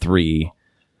the front three,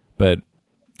 but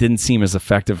didn't seem as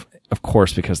effective, of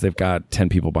course, because they've got 10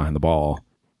 people behind the ball.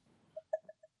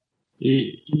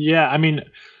 Yeah, I mean,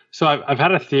 so I've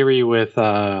had a theory with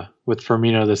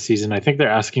Firmino this season. I think they're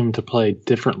asking him to play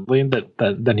differently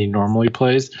than he normally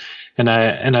plays, and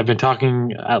I've been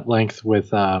talking at length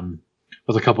with a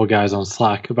couple of guys on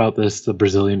Slack about this, the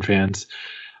Brazilian fans,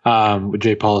 with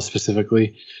Jay Paula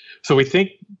specifically. So we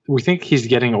think he's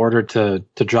getting ordered to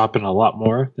drop in a lot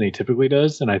more than he typically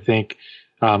does, and I think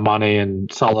Mane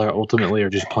and Salah ultimately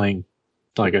are just playing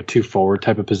like a 2 forward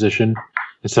type of position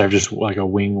instead of just like a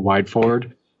wing wide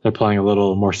forward. They're playing a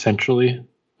little more centrally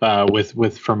with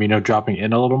Firmino dropping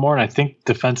in a little more, and I think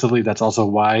defensively that's also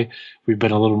why we've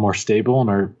been a little more stable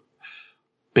and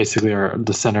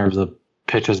the center of the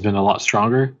pitch has been a lot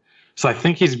stronger. So I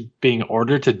think he's being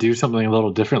ordered to do something a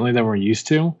little differently than we're used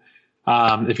to.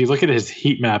 If you look at his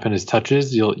heat map and his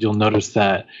touches, you'll notice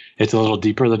that it's a little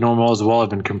deeper than normal as well. I've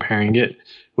been comparing it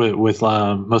with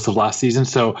most of last season,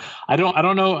 so I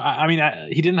don't know. I mean,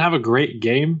 he didn't have a great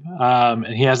game, and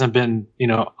he hasn't been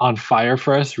on fire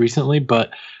for us recently. But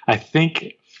I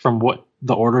think from what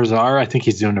the orders are, I think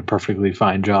he's doing a perfectly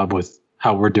fine job with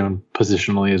how we're doing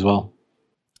positionally as well.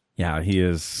 Yeah, he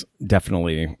is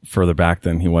definitely further back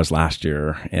than he was last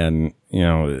year, and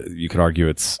you could argue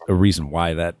it's a reason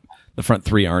why that the front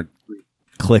three aren't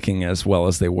clicking as well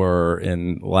as they were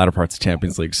in the latter parts of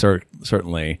Champions League,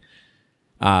 certainly.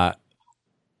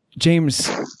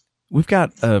 James, we've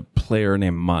got a player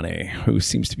named Mane who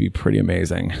seems to be pretty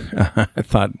amazing. I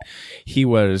thought he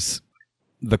was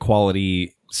the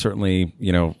quality, certainly,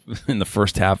 in the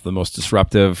first half, the most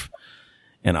disruptive,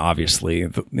 and obviously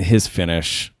his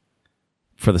finish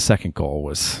for the second goal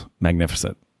was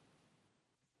magnificent.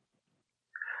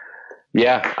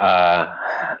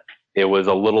 Yeah, it was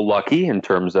a little lucky in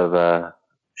terms of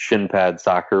shin pad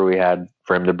soccer we had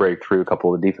for him to break through a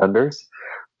couple of defenders,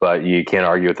 but you can't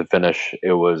argue with the finish.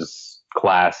 It was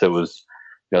class. It was,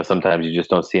 sometimes you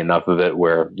just don't see enough of it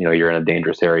where, you're in a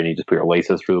dangerous area and you just put your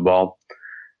laces through the ball.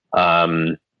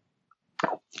 I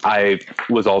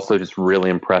was also just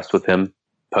really impressed with him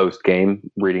post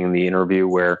game, reading the interview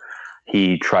where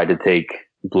he tried to take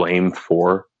blame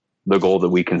for the goal that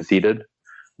we conceded,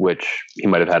 which he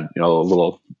might have had, a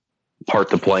little part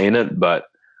to play in it, but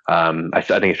I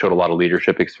think it showed a lot of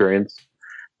leadership experience.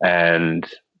 And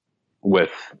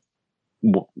with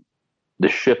the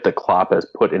shift that Klopp has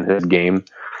put in his game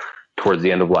towards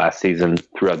the end of last season,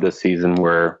 throughout this season,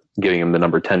 we're giving him the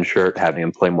number 10 shirt, having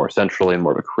him play more centrally and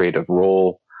more of a creative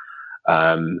role.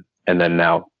 And then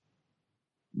now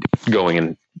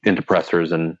going into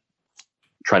pressers and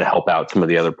trying to help out some of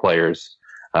the other players.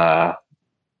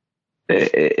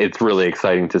 It's really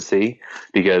exciting to see,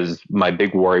 because my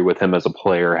big worry with him as a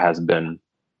player has been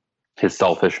his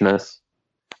selfishness,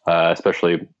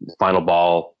 especially final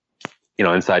ball,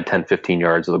 inside 10, 15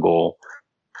 yards of the goal.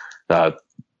 I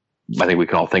think we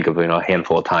can all think of, a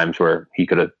handful of times where he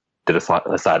could have did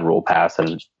a side roll pass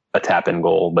and a tap in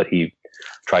goal, but he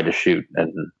tried to shoot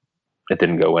and it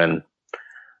didn't go in.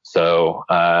 So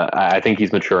I think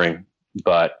he's maturing,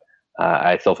 but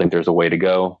I still think there's a way to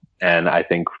go. And I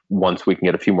think once we can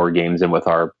get a few more games in with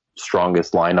our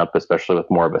strongest lineup, especially with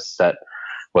more of a set,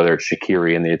 whether it's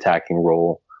Shaqiri in the attacking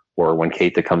role or when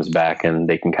Keita comes back and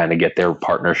they can kind of get their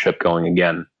partnership going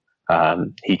again,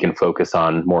 he can focus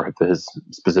on more of his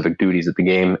specific duties at the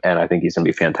game, and I think he's going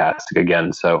to be fantastic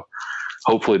again. So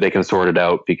hopefully they can sort it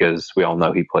out, because we all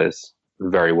know he plays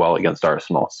very well against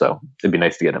Arsenal. So it'd be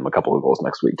nice to get him a couple of goals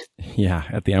next week. Yeah,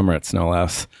 at the Emirates, no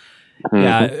less.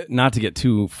 Yeah, not to get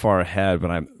too far ahead,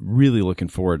 but I'm really looking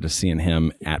forward to seeing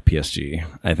him at PSG.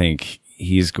 I think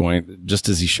he's going, just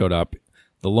as he showed up,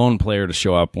 the lone player to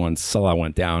show up once Salah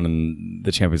went down in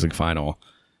the Champions League final.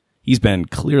 He's been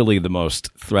clearly the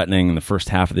most threatening in the first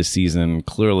half of this season,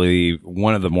 clearly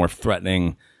one of the more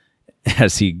threatening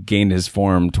as he gained his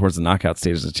form towards the knockout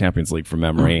stages of the Champions League from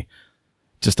memory.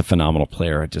 Just a phenomenal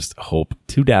player. I just hope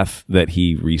to death that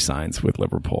he re-signs with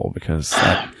Liverpool, because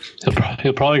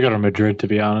he'll probably go to Madrid, to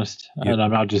be honest. Yeah. And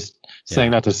I'm not just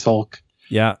saying that to sulk.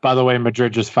 Yeah. By the way,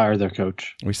 Madrid just fired their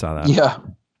coach. We saw that. Yeah.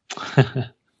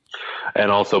 And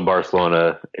also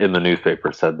Barcelona in the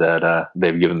newspaper said that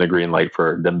they've given the green light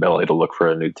for Dembele to look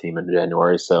for a new team in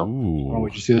January. So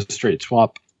would you see the straight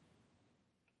swap?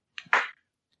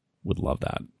 Would love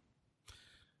that.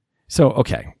 So,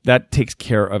 okay, that takes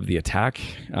care of the attack.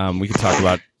 We can talk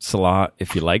about Salah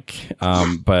if you like,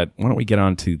 but why don't we get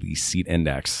on to the seat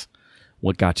index?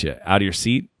 What got you out of your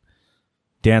seat?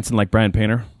 Dancing like Brian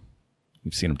Painter?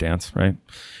 You've seen him dance, right?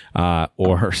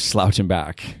 Or slouching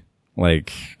back?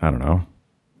 Like, I don't know.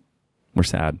 We're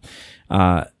sad.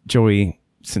 Joey,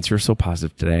 since you're so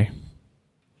positive today,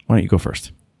 why don't you go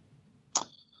first?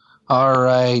 All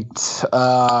right.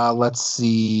 Let's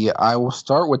see. I will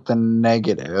start with the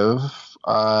negative.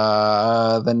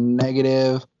 The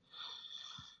negative,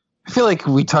 I feel like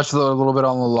we touched a little bit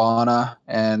on Lallana,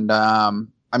 and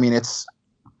I mean,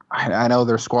 I know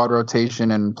there's squad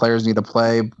rotation and players need to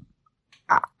play.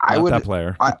 I would that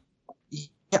player.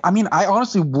 I mean, I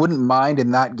honestly wouldn't mind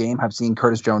in that game have seen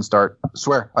Curtis Jones start. I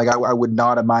swear, like I would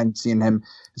not have mind seeing him,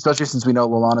 especially since we know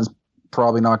Lallana's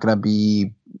probably not going to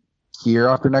be here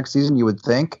after next season. You would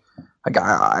think. Like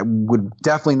I would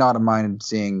definitely not have minded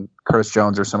seeing Curtis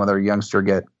Jones or some other youngster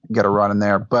get a run in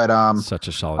there. But such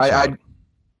a solid shot.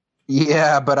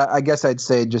 But I guess I'd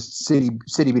say just City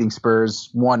beating Spurs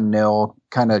 1-0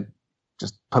 kind of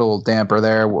just put a little damper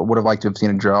there. Would have liked to have seen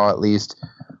a draw at least.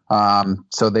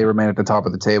 So they remain at the top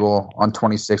of the table on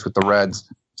 26 with the Reds.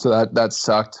 So that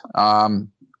sucked.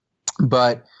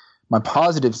 But my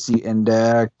positive seat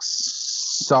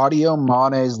index, Sadio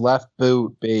Mane's left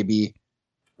boot, baby.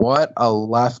 What a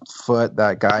left foot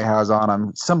that guy has on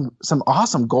him. Some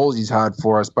awesome goals he's had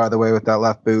for us, by the way, with that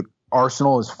left boot.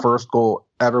 Arsenal, his first goal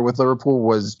ever with Liverpool,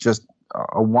 was just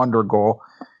a wonder goal.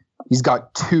 He's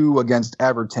got 2 against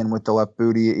Everton with the left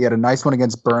boot. He had a nice one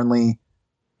against Burnley,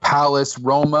 Palace,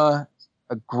 Roma,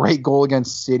 a great goal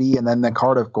against City, and then the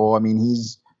Cardiff goal. I mean,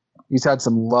 he's had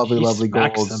some lovely goals. He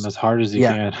smacks them as hard as he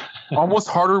can. Almost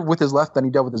harder with his left than he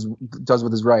does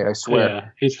with his right, I swear. Yeah,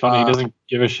 he's funny. He doesn't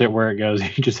give a shit where it goes.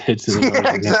 He just hits it.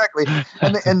 Yeah, exactly.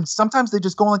 and sometimes they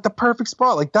just go in like the perfect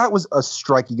spot. Like that was a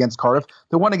strike against Cardiff.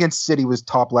 The one against City was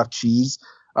top left cheese.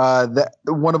 The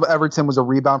one of Everton was a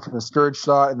rebound from the Sturridge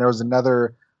shot, and there was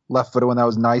another left-footed one that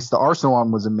was nice. The Arsenal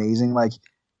one was amazing. Like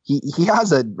he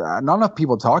has not enough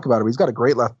people talk about it, but he's got a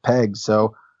great left peg.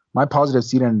 So my positive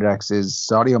seat index is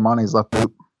Sadio Mane's left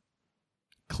boot.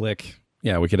 Click.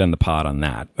 Yeah, we could end the pod on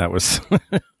that. That was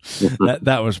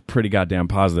that was pretty goddamn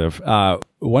positive. Why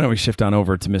don't we shift on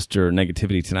over to Mr.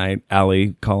 Negativity tonight?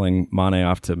 Ali calling Mane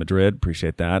off to Madrid.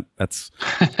 Appreciate that.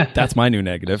 That's my new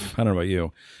negative. I don't know about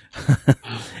you.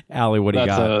 Ali, what do you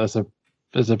got?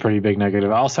 That's a pretty big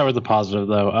negative. I'll start with the positive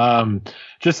though.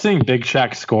 Just seeing Big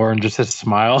Shaq score and just his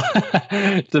smile.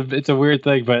 it's a weird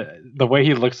thing, but the way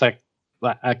he looks like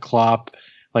at Klopp,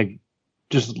 like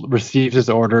just receives his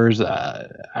orders.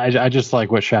 I just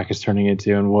like what Shaq is turning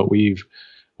into and what we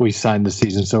signed this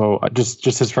season. So just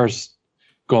his first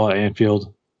goal at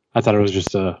Anfield, I thought it was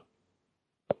just a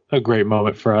great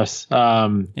moment for us.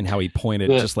 And how he pointed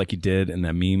just like he did in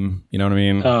that meme. You know what I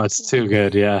mean? Oh, it's too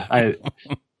good. Yeah.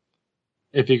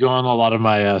 If you go on a lot of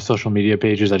my social media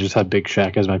pages, I just have Big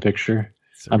Shaq as my picture.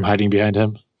 So I'm hiding behind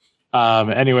him.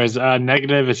 Anyways,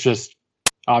 negative. It's just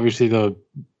obviously the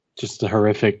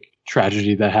horrific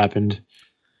tragedy that happened.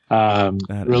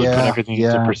 Really put everything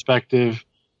into perspective.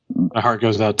 My heart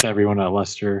goes out to everyone at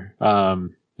Leicester.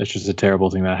 It's just a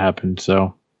terrible thing that happened.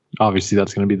 So obviously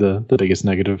that's going to be the biggest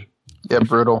negative. Yeah,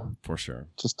 brutal. For sure.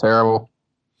 Just terrible.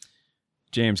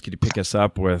 James, could you pick us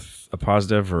up with a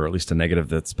positive or at least a negative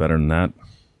that's better than that?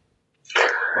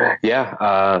 Yeah,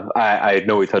 I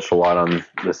know we touched a lot on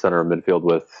the center of midfield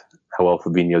with how well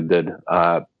Fabinho did.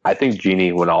 I think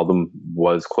Gini Wijnaldum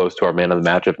was close to our man of the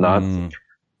match, if not.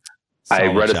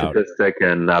 I read a statistic,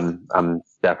 and I'm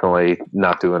definitely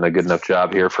not doing a good enough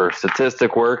job here for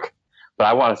statistic work. but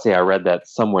I want to say I read that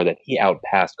somewhere that he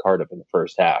outpassed Cardiff in the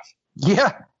first half.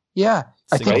 Yeah.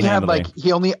 I think he had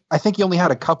Single-handedly. I think he only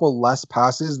had a couple less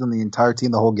passes than the entire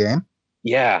team the whole game.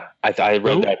 Yeah, I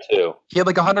read that too. He had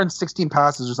like 116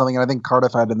 passes or something, and I think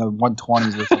Cardiff had in the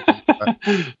 120s or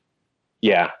something.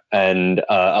 Yeah, and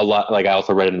a lot. Like I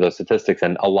also read into those statistics,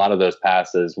 and a lot of those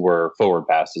passes were forward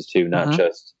passes too, not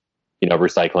just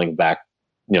recycling back,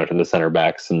 to the center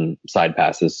backs and side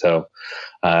passes. So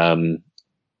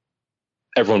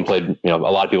everyone played. A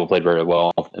lot of people played very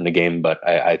well in the game, but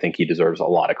I think he deserves a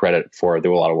lot of credit for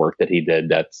a lot of work that he did.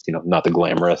 That's not the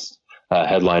glamorous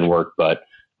headline work, but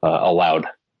allowed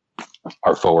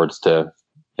our forwards to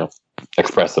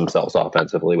express themselves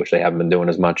offensively, which they haven't been doing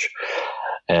as much.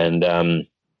 And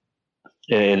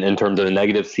in terms of the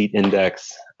negative seat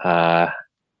index,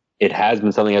 it has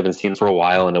been something I've been seeing for a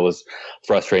while, and it was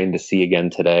frustrating to see again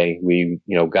today. We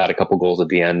got a couple goals at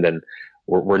the end, and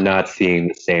we're not seeing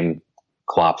the same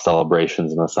Klopp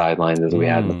celebrations on the sidelines as we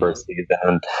had in the first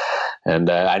season. And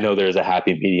I know there's a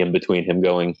happy medium between him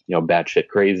going batshit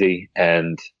crazy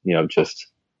and just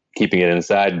keeping it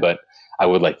inside, but I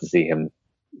would like to see him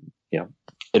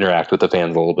interact with the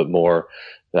fans a little bit more,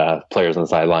 players on the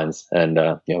sidelines, and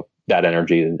that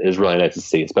energy is really nice to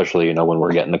see, especially when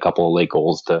we're getting a couple of late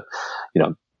goals to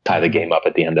tie the game up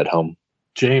at the end at home.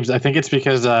 James, I think it's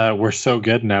because we're so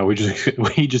good now. We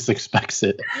just expects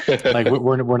it. Like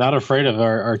we're not afraid of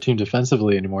our team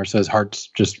defensively anymore. So his heart's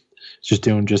just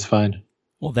doing just fine.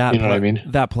 Well, that what I mean?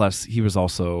 That plus he was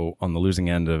also on the losing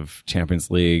end of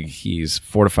Champions League. He's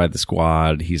fortified the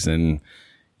squad. He's in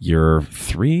year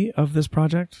 3 of this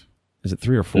project. Is it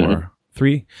 3 or 4? Mm-hmm.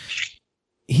 3.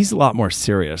 He's a lot more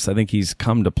serious. I think he's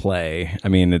come to play. I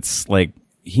mean, it's like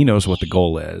he knows what the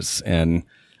goal is, and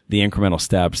the incremental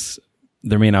steps.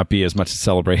 There may not be as much to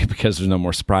celebrate because there's no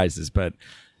more surprises, but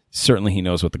certainly he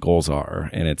knows what the goals are,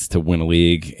 and it's to win a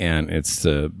league, and it's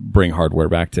to bring hardware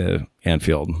back to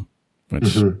Anfield,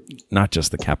 which not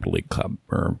just the Capital League Club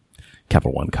or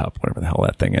Capital One Cup, whatever the hell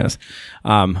that thing is.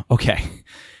 Okay.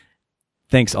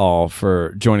 Thanks all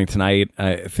for joining tonight.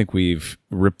 I think we've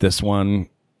ripped this one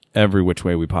every which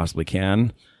way we possibly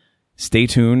can. Stay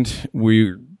tuned.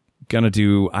 We're going to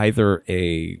do either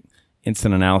a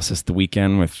instant analysis the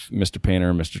weekend with Mr.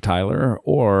 Painter and Mr. Tyler,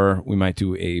 or we might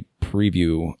do a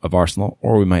preview of Arsenal,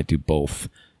 or we might do both.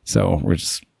 So we'll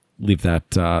just leave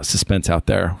that suspense out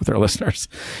there with our listeners.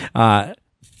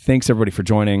 Thanks everybody for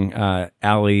joining.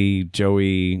 Ali,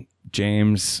 Joey,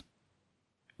 James.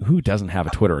 Who doesn't have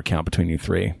a Twitter account between you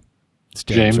three? It's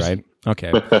James. Right?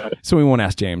 Okay. So we won't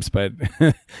ask James, but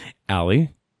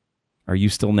Ali, are you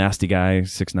still Nasty Guy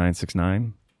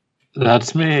 6969?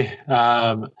 That's me.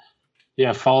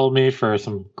 Yeah, follow me for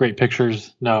some great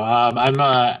pictures. No, I'm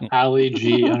Ali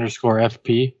G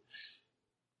 _FP.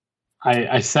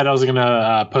 I said I was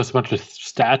gonna post a bunch of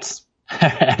stats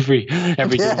every day.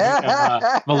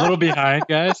 I'm a little behind,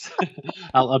 guys.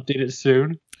 I'll update it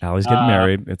soon. Ali's getting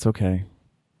married. It's okay.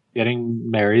 Getting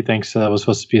married. Thanks. That was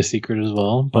supposed to be a secret as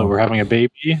well, but we're having a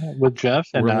baby with Jeff,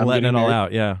 and we're letting it all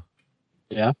out. Yeah.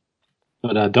 Yeah.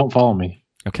 But don't follow me.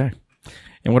 Okay.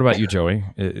 And what about you, Joey?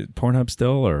 Pornhub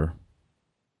still, or?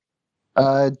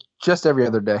 Just every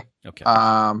other day. Okay.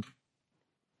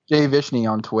 Jay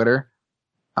Vishny on Twitter.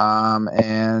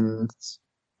 And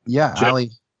yeah,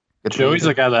 Ali. Joey's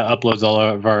the guy that uploads all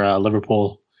of our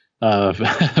Liverpool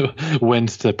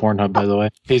wins to Pornhub, by the way.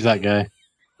 He's that guy.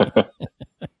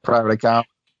 Private account.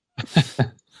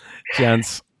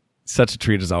 Gents, such a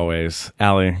treat as always.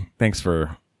 Ali, thanks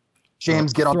for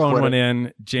James, get on throwing Twitter. one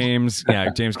in. James, get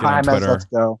on Twitter. Let's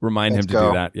go. Remind him to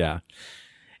do that. Yeah.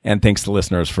 And thanks to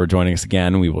listeners for joining us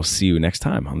again. We will see you next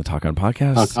time on the Talk On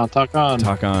Podcast. Talk on.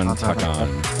 Talk on. Talk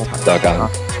on. Talk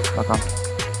on. Talk on.